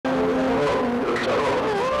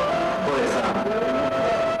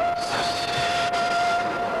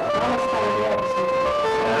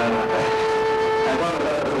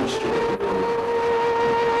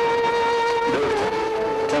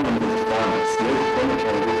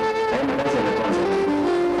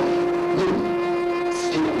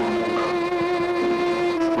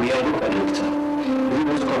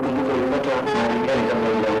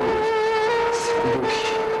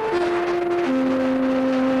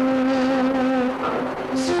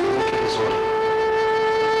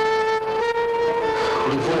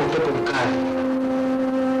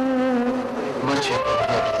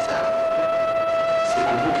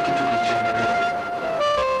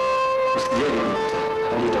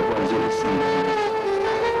hali itakuwa nzuri sana.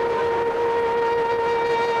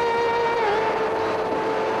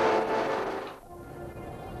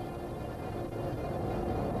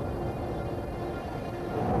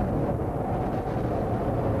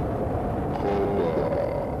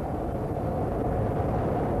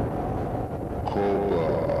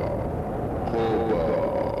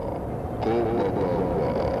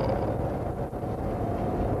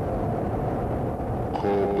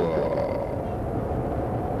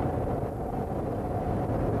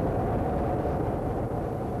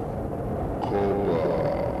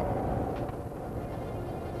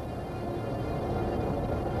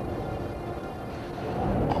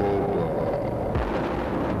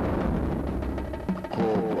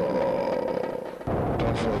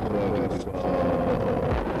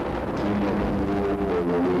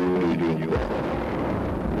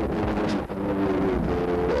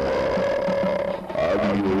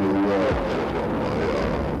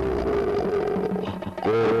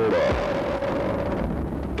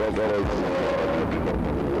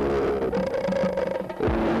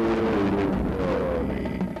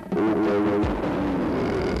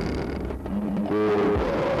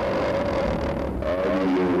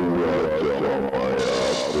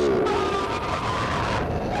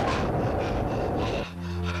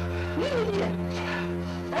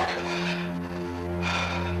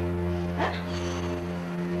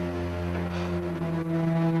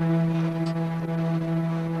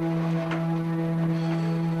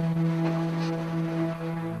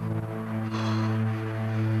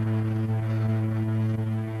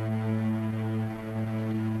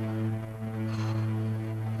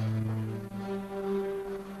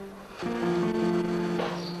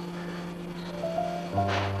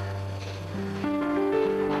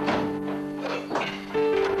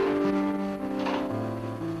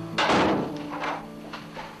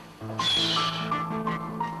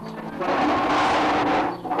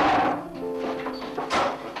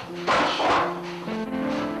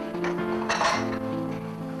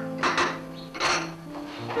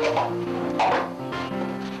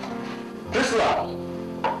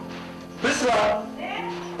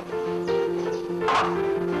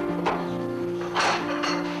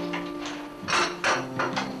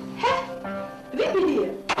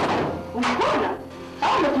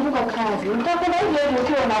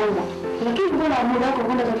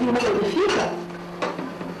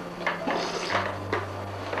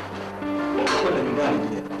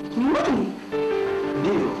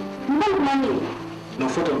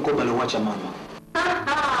 Nafuata mkoba alioacha mama.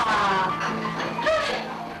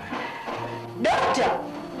 Dokta,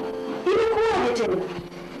 ilikuwaje tena?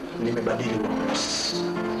 Nimebadili uamuzi.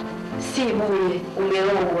 Si bure,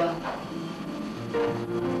 umeoa.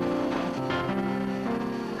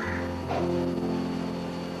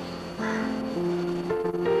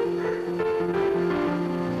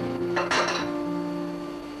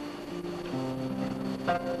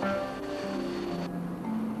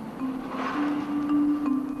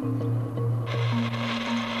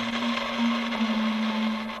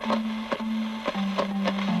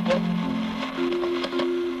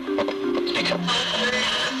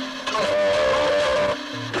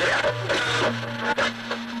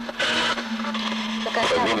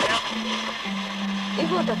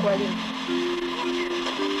 Hivyo utakuwa lini?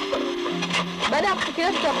 Baada ya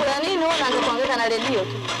kufikiria tutakula nini, wewe unaanza kuongea na redio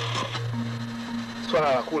tu.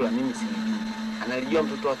 Swala la kula mimi sijui. Analijua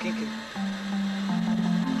mtoto wa kike.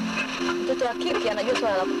 Mtoto wa kike anajua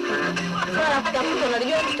swala la kupika. Swala la kutafuta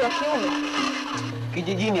analijua mtoto wa kiume.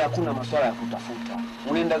 Kijijini hakuna masuala ya kutafuta.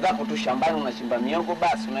 Unaenda zako tu shambani unachimba miogo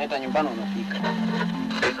basi unaleta nyumbani unapika.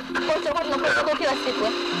 Kwa hiyo tunakula miogo kila siku.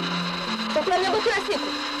 Tunakula miogo kila siku.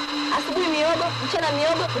 Asubuhi miogo, mchana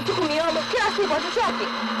miogo, usiku miogo, kila siku hatuchoki.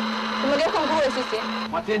 Tumegeuka nguruwe sisi.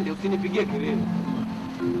 Matende usinipigie kelele.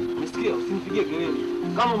 Umesikia? Usinipigie kelele.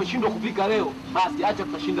 Kama umeshindwa kupika leo, basi acha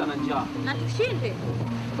tutashinda na njaa. Na tushinde.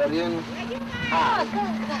 Habari yenu?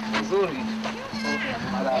 Kaka. Nzuri.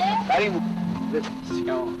 Marhaba. Karibu.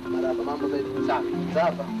 Sio. Marhaba, mambo zaidi safi.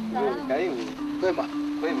 Safi. Karibu. Kwema.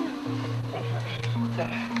 Kwema.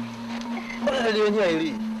 Bwana ndio wenyewe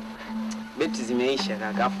ili. Beti zimeisha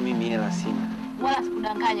kaka, afu mimi hela sina. Wala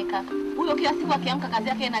sikudanganye kaka. Huyo kila siku akiamka kazi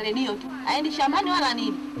yake na redio tu. Haendi shambani wala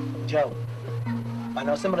nini. Jao.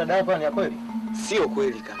 Anaosema dada yako ni ya kweli? Sio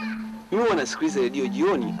kweli kaka. Mimi huwa nasikiliza redio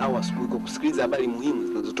jioni au asubuhi kwa kusikiliza habari muhimu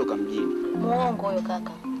zinazotoka mjini. Muongo huyo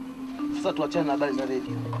kaka. Sasa tuachane na habari za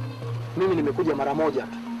redio. Mimi nimekuja mara moja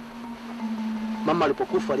tu. Mama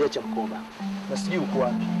alipokufa aliacha mkoba. Na sijui uko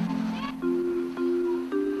wapi.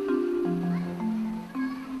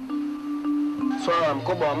 Swala la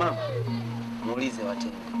mkoba wa mama muulize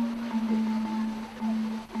Watende.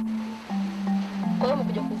 Kwa hiyo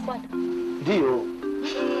umekuja kufuata? Ndio.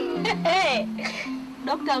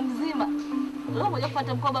 Dokta mzima. Leo umekuja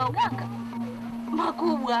kufuata mkoba wa uganga?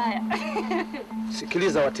 Makubwa haya.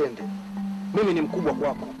 Sikiliza Watende. Mimi ni mkubwa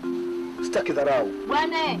kwako. Sitaki dharau.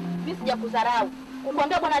 Bwana, mimi sijakudharau.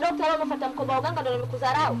 Kukwambia bwana dokta leo umefuata mkoba wa uganga ndio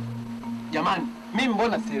nimekudharau. Jamani, mimi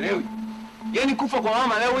mbona sielewi? Yaani kufa kwa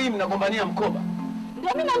mama leo hii mnagombania mkoba. Ndio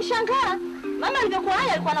mimi namshangaa. Mama alivyokuwa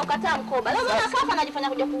haya alikuwa anaukataa mkoba. Leo mama kafa anajifanya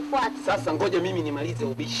kuja kufuata. Sasa ngoja mimi nimalize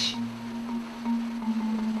ubishi.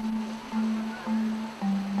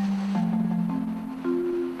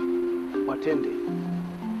 Watende.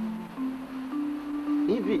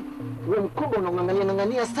 Hivi, wewe mkoba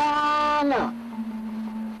unang'ang'ania sana.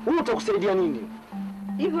 Wewe utakusaidia nini?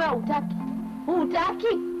 Hivi wewe hutaki?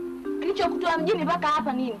 Hutaki? Kilichokutoa mjini mpaka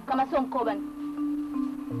hapa nini? Kama sio mkoba ni.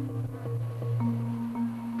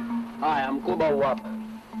 Haya, mkoba huu hapa.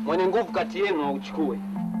 Mwenye nguvu kati yenu auchukue.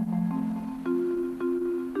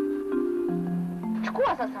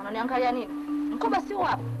 Chukua sasa, unaniangalia nini? Mkoba si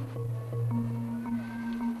hapa.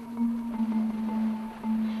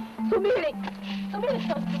 Subiri. Subiri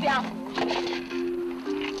vitu vyangu.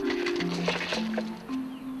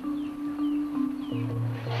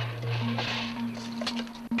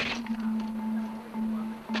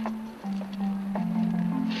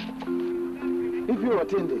 Hivi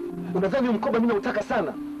Watende, unadhani mkoba mimi nautaka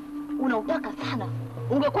sana? Unautaka sana.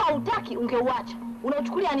 Ungekuwa hutaki ungeuacha.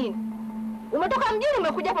 Unauchukulia nini? Umetoka mjini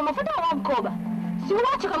umekuja hapa mafuta wa mkoba. Si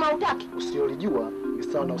uache kama hutaki. Usiolijua ni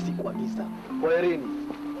sawa na usiku wa giza. Kwaherini.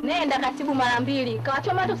 Nenda katibu mara 2.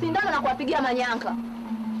 Kawachoma tu sindano na kuwapigia manyanga.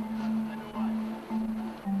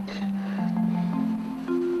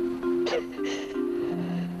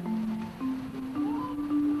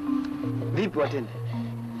 Vipi Watende?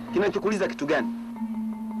 Kinachokuuliza kitu gani?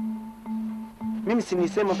 Mimi si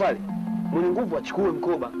nilisema pale, mwenye nguvu achukue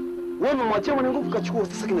mkoba. Wewe umemwachia mwenye nguvu kachukua,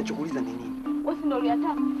 sasa kinachokuuliza ni nini? Wewe ndio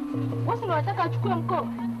uliyataka. Wewe ndio unataka achukue mkoba.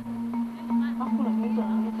 Hakuna mtu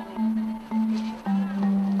anaweza.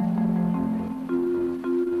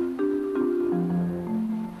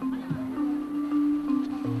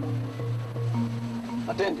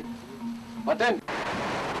 Watende. Watende.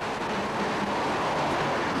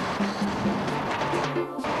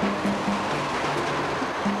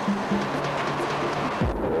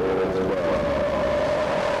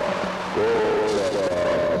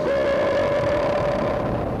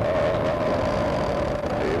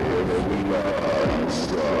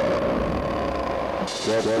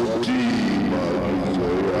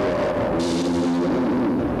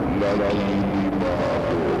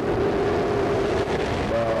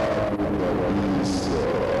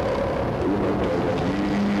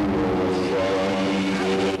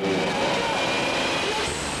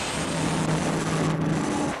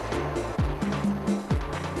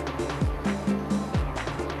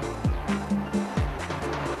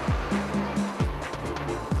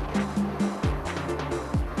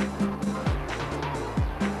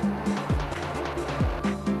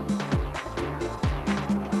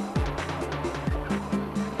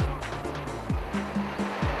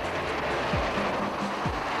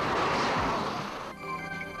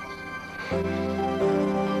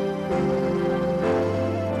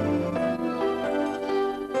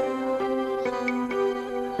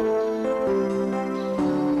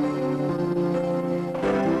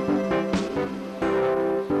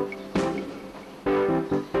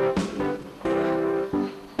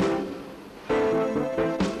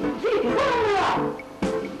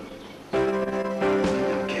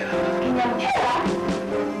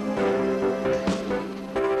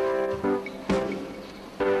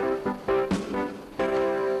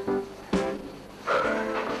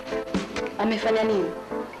 Amefanya nini?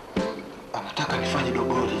 Anataka nifanye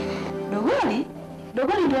dogori. Dogori?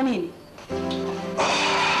 Dogori ndio nini?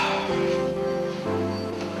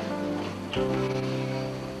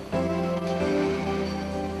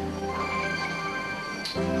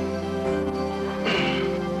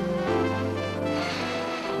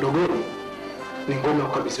 Dogori ni ngome ya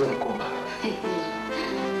kukabidhiwa mkoba.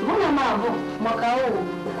 Mbona mambo mwaka huu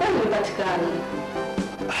ukweli umepatikana?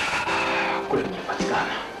 Kule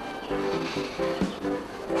nimepatikana.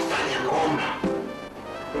 Kufanya ngoma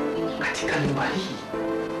katika nyumba hii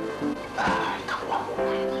itakuwa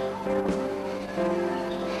ngumu.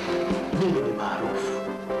 Mimi ni maarufu.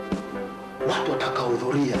 Watu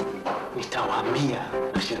watakaohudhuria nitawaambia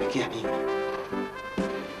nasherehekea nini.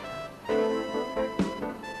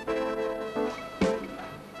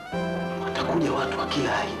 Watakuja watu wa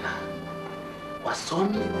kila aina,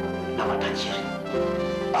 wasomi na matajiri.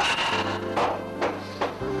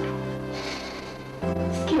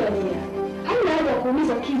 Sikia Nia, haina haja ya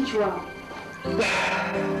kuumiza kichwa.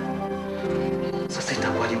 Sasa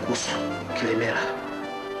itakuwaje kuhusu Kilemela?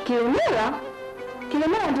 Kilemela?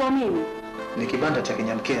 Kilemela ndio nini? Ni kibanda cha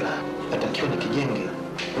Kinyamkela. Natakiwa nikijenge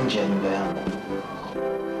nje ya nyumba yangu.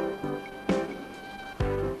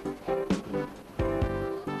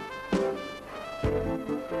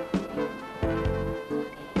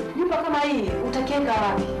 Nyumba kama hii utakiweka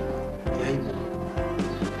wapi? Aibu.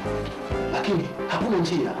 Lakini hakuna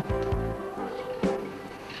njia.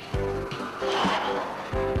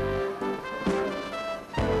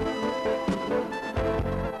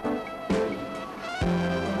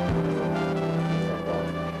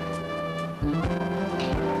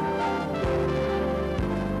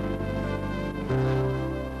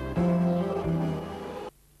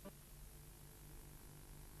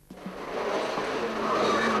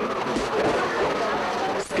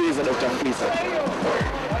 Sikiliza Dr. Fisa.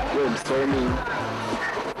 Wewe msomi.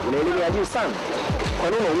 Una elimu ya juu sana. Kwa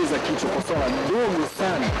nini unauliza kichwa kwa swala dogo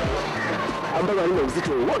sana ambalo halina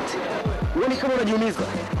uzito wowote? Uone kama unajiumiza.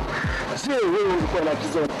 Je, wewe ungekuwa na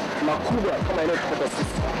tatizo makubwa kama ile tupata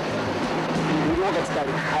sisi? Ungekuwa katika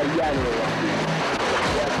hali gani wewe?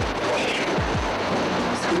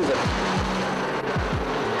 Sikiliza.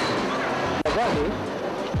 Nadhani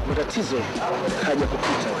matatizo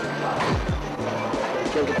hayajakupita.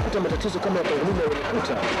 Ukikuta matatizo kama ya kawaida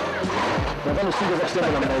unikuta, nadhani usingeweza kusema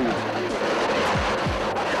namna hiyo.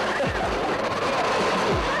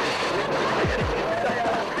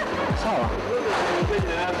 Sawa.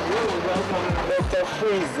 Dr.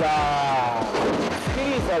 Friza.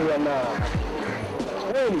 Sikiliza bwana.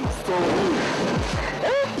 Wewe ni story.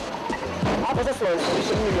 Hapa sasa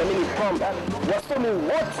wanasababisha mimi niamini kwamba wasomi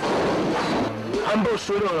wote ambao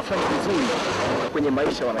shule wanafanya vizuri kwenye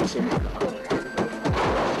maisha wanachemka.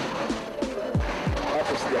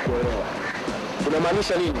 Hapo sijakuelewa.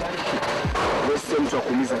 Unamaanisha nini? Wewe si mtu wa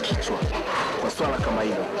kuumiza kichwa kwa swala kama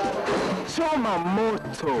hilo. Choma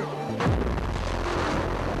moto.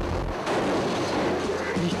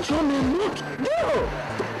 Nichome moto. Ndio.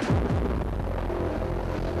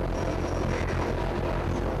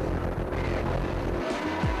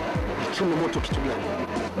 Nichome moto kitu gani?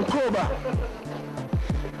 Mkoba.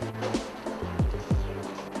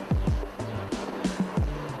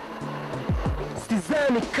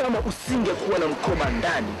 Sidhani kama usingekuwa na mkoba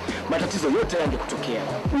ndani, matatizo yote yangekutokea.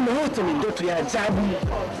 Unaota ni ndoto ya ajabu.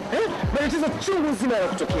 Matatizo chungu nzima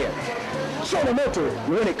yanakutokea. Choma moto,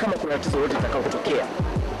 uone kama kuna tatizo yote litakalo kutokea.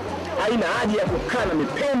 Haina haja ya kukaa na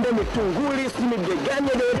mipembe, mitunguli, simi mgegani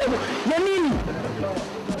ya ajabu. Ya nini?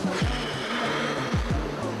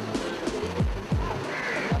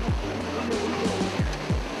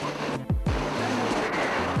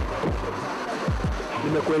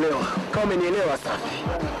 Nimekuelewa. Kama umenielewa safi.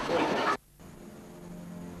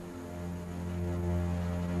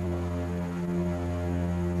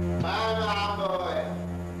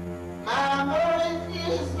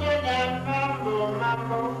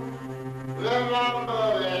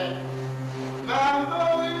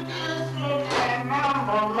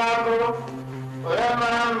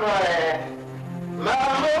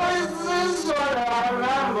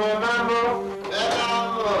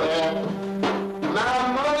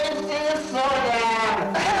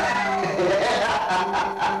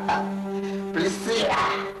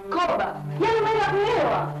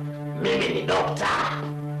 Mimi ni dokta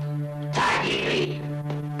tajiri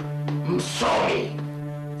msomi,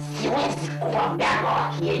 siwezi kuwa mganga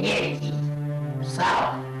wa kienyeji.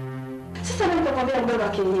 Sawa? Sasa mimi nitakwambia mganga wa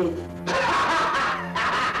kienyeji.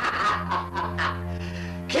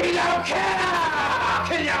 Kinyamkera!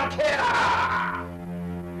 Kinyamkera!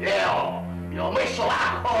 Leo ndio mwisho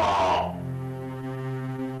wako.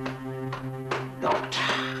 Dokta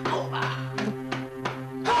Koba.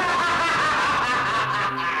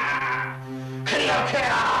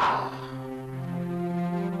 Kinyamkera!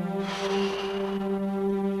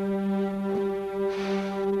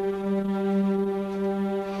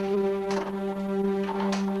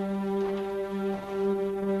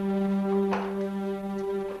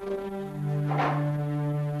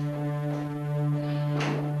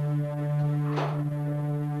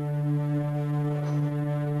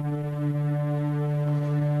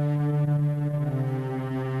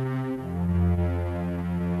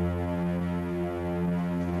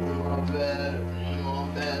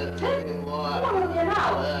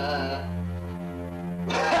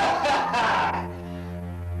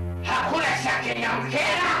 Hakuna cha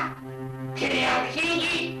kinyamkera,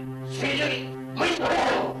 kinyamkingi, sijui mwisho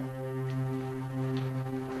leo.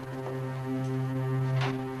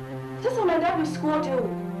 Sasa unaenda usiku wote huu?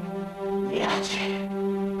 Niache.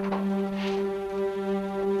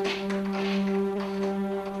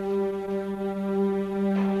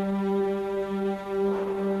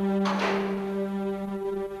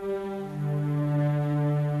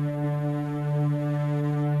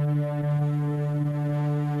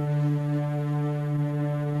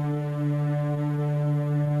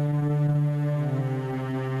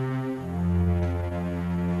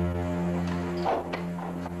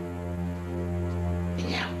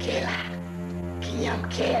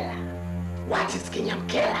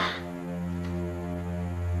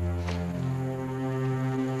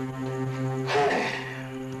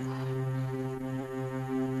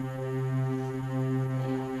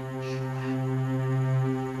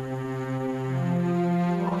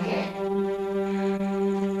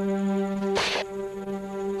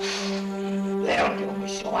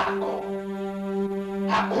 wako.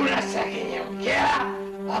 Hakuna cha kinyamkera,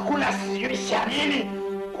 hakuna sijui cha nini.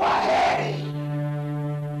 Kwa heri.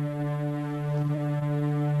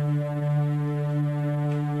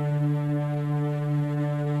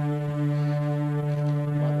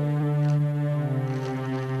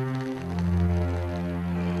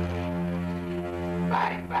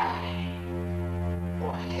 Bye bye.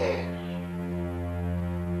 Kwa heri.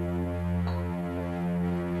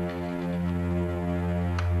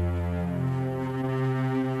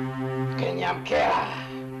 Kinyamkera.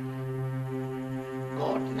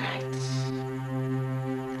 Good night.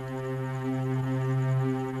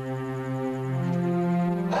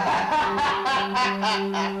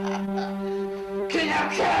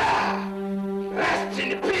 Kinyamkera. Rest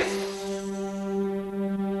in peace.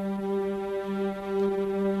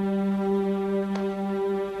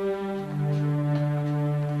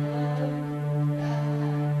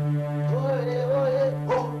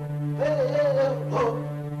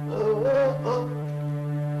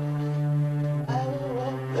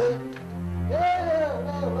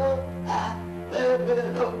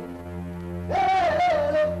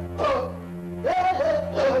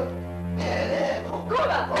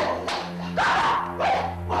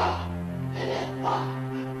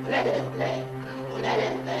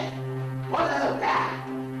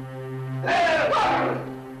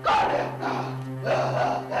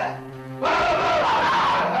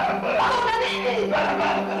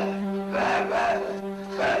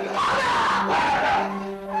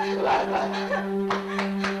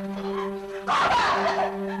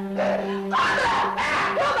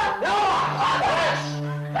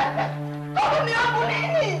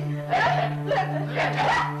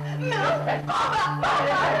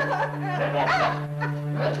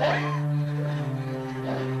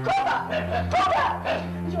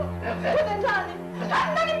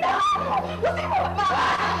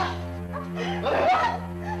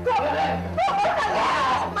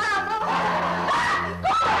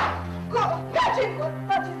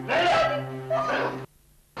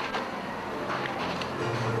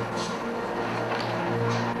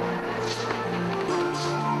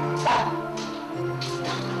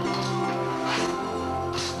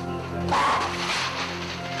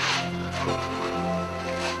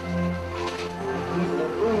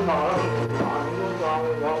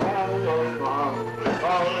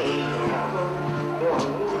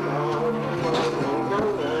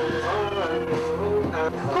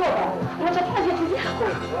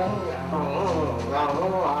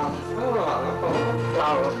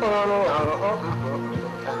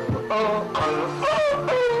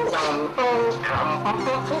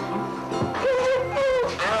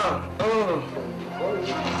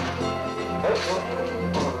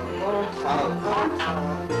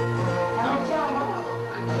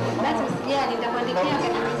 Basi usijali, nitakuandikia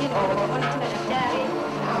wakati mwingine utakapoona tuna daftari.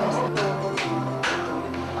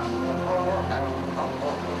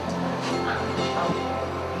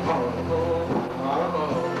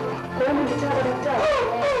 Kwa hiyo nitaka daftari.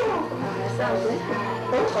 Asante.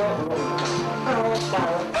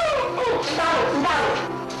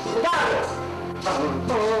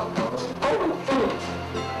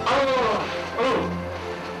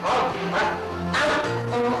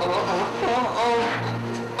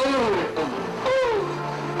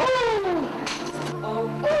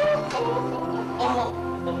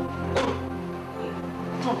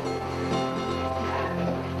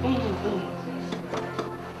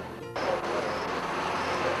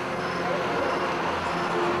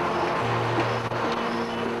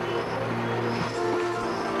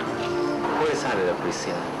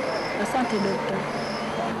 Asante dokta.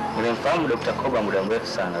 Nimemfahamu Dr. Koba muda mrefu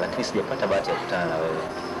sana, lakini sijapata bahati ya kukutana na wewe.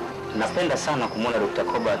 Napenda sana kumwona Dr.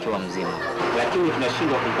 Koba akiwa mzima, lakini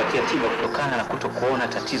tunashindwa kumpatia tiba kutokana na kutokuona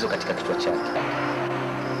tatizo katika kichwa chake.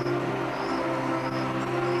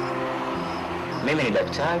 Mimi ni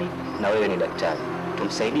daktari na wewe ni daktari.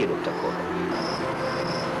 Tumsaidie Dr. Koba.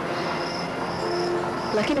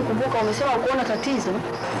 Lakini kumbuka umesema kuona tatizo.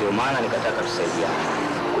 Ndio maana nikataka tusaidiane.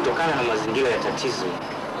 Kutokana na mazingira ya tatizo,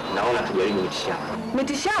 naona tujaribu mitishamba.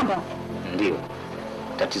 Mitishamba? Ndio.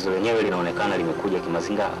 Tatizo lenyewe linaonekana limekuja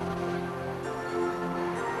kimazingara.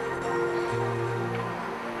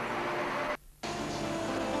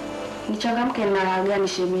 Nichangamke na raha gani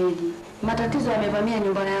shemeji? Matatizo yamevamia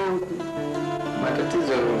nyumba yangu.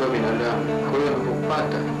 Matatizo ya binadamu, kwa hiyo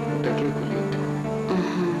unapopata utakiwa kujuta.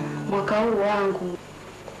 Mwaka huu wangu.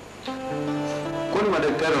 Kwani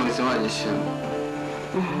madaktari wamesemaje shamba?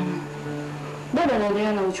 Bado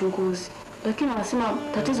anaendelea na uchunguzi, lakini wanasema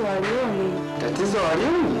tatizo halioni. Tatizo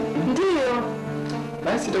halioni? Ndio.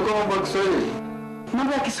 Basi itakuwa mambo ya Kiswahili.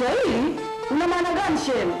 Mambo ya Kiswahili? Una maana gani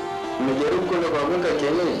shemu? Mmejaribu kwenda kwa waganga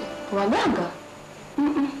kienyeji? Waganga?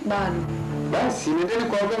 Bado. Basi nendeni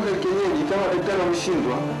kwa waganga kienyeji kama daktari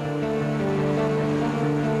ameshindwa.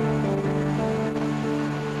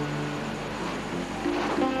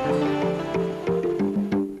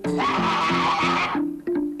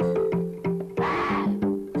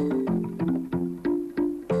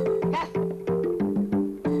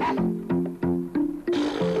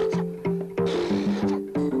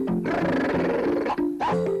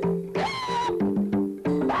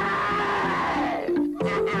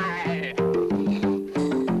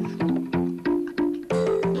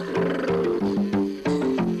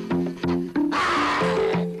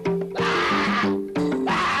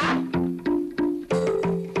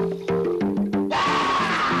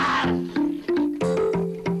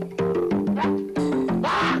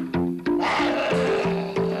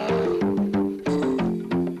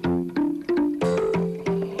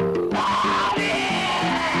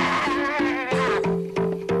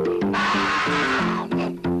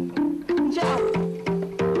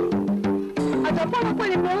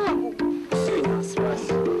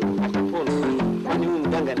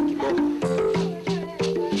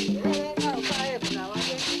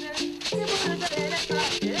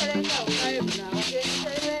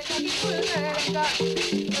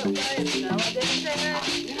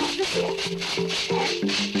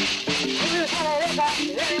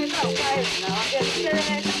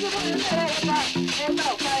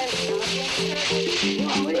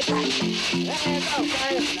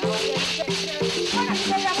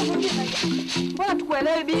 Mbona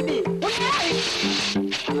tukuelewi bibi?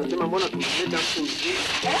 Anasema mbona tumemleta mtu mzima?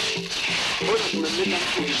 Mbona tumemleta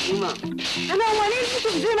mtu mzima? Anaumwa nini mtu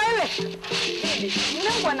mzima yule? Bibi,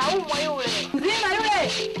 mwanangu anaumwa yule. Mzima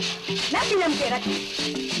yule. Na kinyamkera.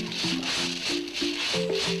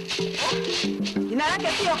 Jina lake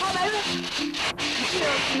sio Koba yule? Sio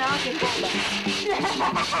jina lake Koba.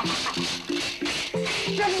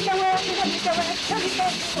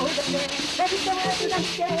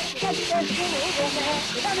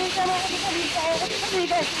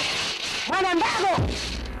 Mwana mbago!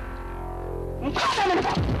 Mkoba na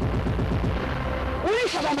mkoba!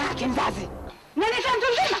 Ulisha baba yake mzazi! Naleta mtu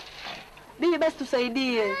mzima! Bibi basi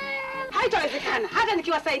tusaidie. Haitawezekana. Hata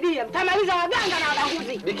nikiwasaidia mtamaliza waganga na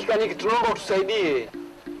wadanguzi. Biki Kanyiki, tunaomba utusaidie.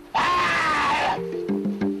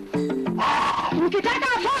 Mkitaka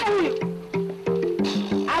apone huyu.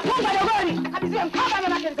 Apunga dogoni. Kabizia mkoba na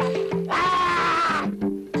make mzazi.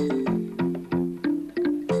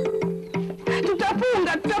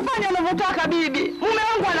 Tutapunga, tutafanya anavyotaka bibi. Mume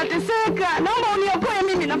wangu anateseka. Naomba uniokoe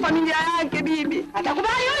mimi na familia yake bibi.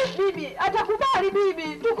 Atakubali huyu? Bibi, atakubali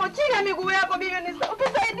bibi. Tuko chini ya miguu yako bibi.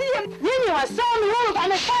 Utusaidie. Nyinyi wasomi huyu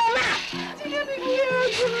amesoma. Chini ya miguu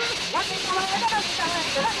yako.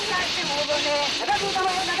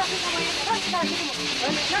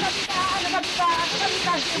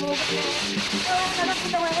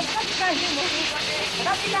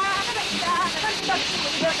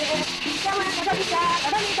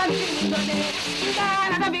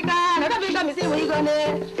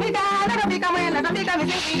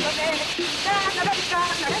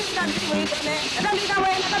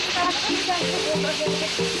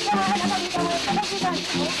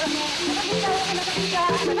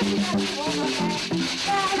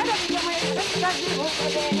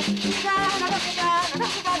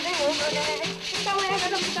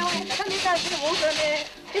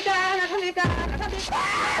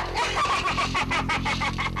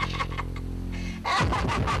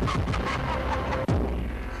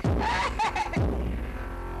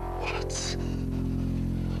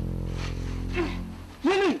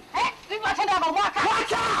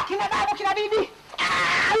 Kina babu, kina bibi.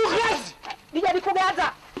 Ukazi. Bija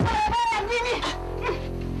bikugaza. Nini?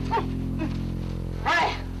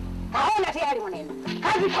 Haya. Kaona tayari mwanenu.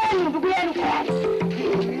 Kazi kwenu ndugu yenu tayari.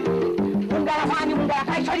 Mungala mwani, mungala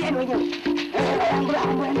kaisha yenu wenyewe.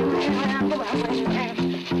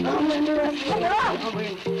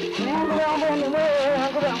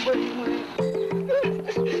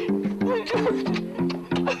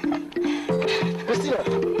 Kristina,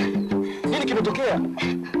 nini kimetokea?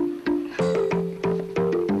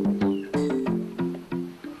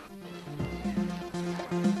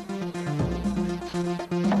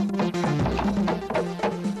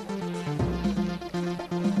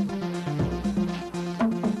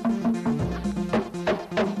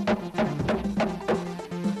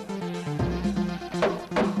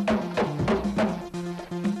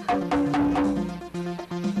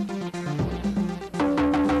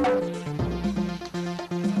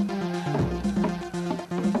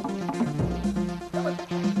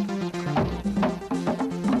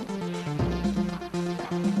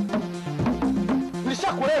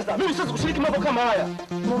 unacheza. Mimi siwezi kushiriki mambo kama haya.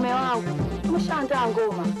 Mume wangu, tumeshaandaa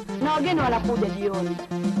ngoma na wageni wanakuja jioni.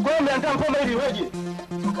 Kwa hiyo umeandaa ngoma ili iweje?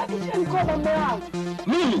 Tukabidhi mkoba mume wangu.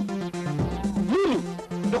 Mimi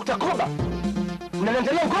Dr. Koba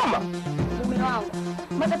mnaendelea ngoma? Mume wangu,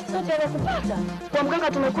 matatizo yote yanakupata. Kwa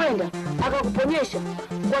mganga tumekwenda, akakuponyesha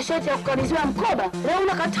kwa sharti ya kukabidhiwa mkoba. Leo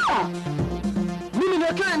unakataa. Mimi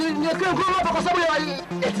niwekee ngoma hapa kwa sababu ya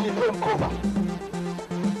eti nipewe mkoba.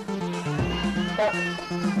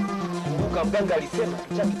 Kumbuka mganga alisema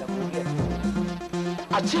kichawi kitakuongea.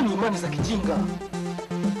 Acheni imani za kijinga.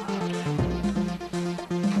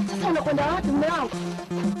 Sasa unakwenda wapi mume wangu?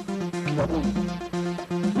 Kilabuni.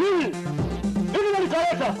 Mimi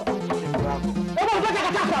nitaleta hapa. Hebu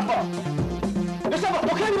unataka kataka hapa. Nasema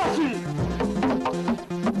pokeni basi.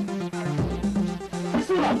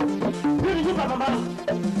 Sina. Mimi nyumba mama.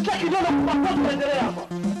 Sasa kidogo kwa tuendelea hapa.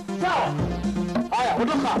 Sawa? Haya,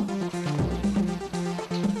 ondoka.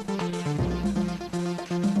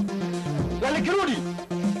 Na nikirudi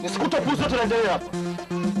nisikute puzo tunaendelea hapa.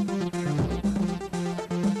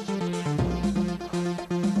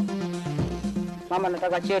 Mama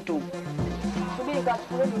nataka chetu. Subiri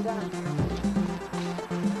kachukueni ndani.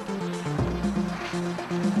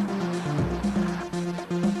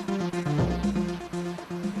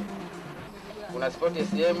 Kuna sport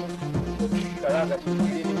SM, karanga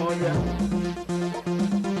shilingi 1.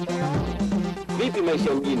 Vipi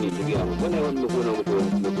maisha mjini ndugu yangu? Mbona wewe umekuwa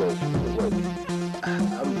umekuwa?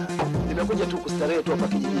 Hamna. Nimekuja tu kustarehe tu hapa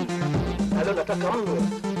kijijini. Na leo nataka mno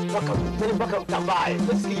mpaka mtambae.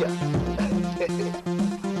 Umesikia?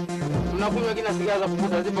 Tunakunywa kina sigara za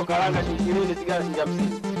kuvuta zipo karanga shilingi 20, sigara shilingi 50.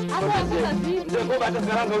 Mzee Koba hata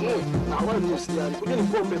karanga unui. Na wewe ni usijali. Kuja ni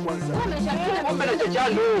pombe kwanza. Pombe na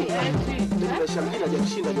chachando. Maisha mjini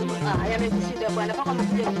hajanishinda jamani. Yamekushinda bwana mpaka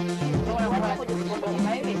umekuja kijijini. Wanakuja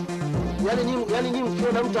kuomba hivi. Yaani nyinyi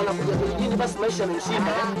mkiona mtu anakuja kijijini basi maisha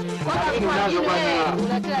yamemshinda.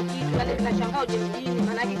 Una kila kitu, yaani tunashangaa uje mjini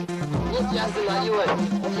maana yake Nchi lazima ajue. Wewe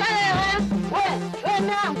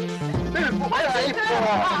na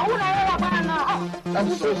una hela bwana.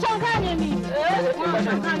 Usichanganye mimi.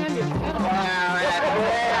 Usichanganye mimi.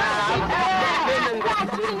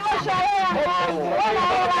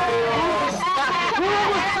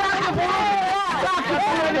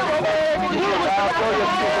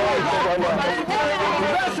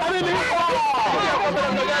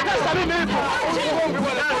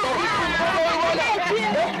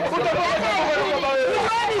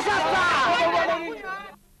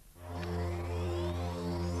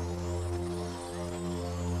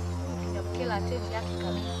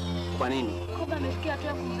 Kwa nini? Koba amefikia hatua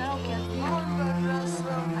ya kumdharau kiasi hicho.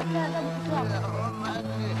 Hata adhabu kutoa.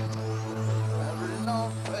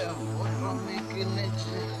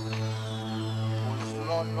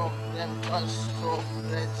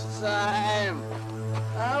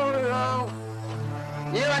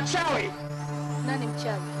 Ni wachawi. Nani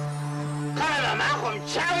mchawi? Kama mama yako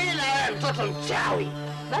mchawi na wewe mtoto mchawi.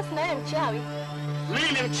 Basi na yeye mchawi.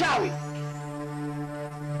 Mimi mchawi.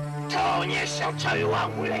 Taonyesha uchawi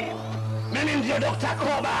wangu leo. Mimi ndio Dr.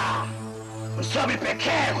 Koba, msomi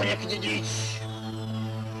pekee kwenye kijiji hichi.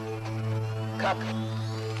 Kaka.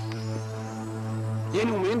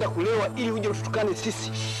 Yaani umeenda kulewa ili uje ututukane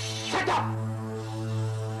sisi. Shut up!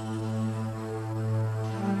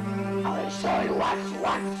 I will show you what you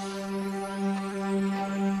want.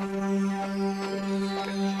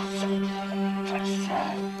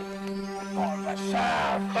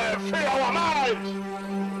 Free our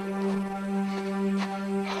mind!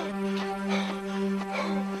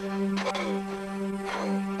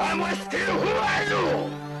 I'm asking you, who are you?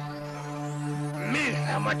 Me,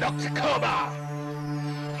 I'm a Dr. Koba.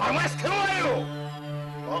 I'm asking, who are you?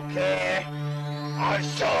 Okay, I'll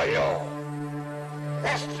show you.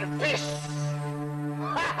 Rest in peace.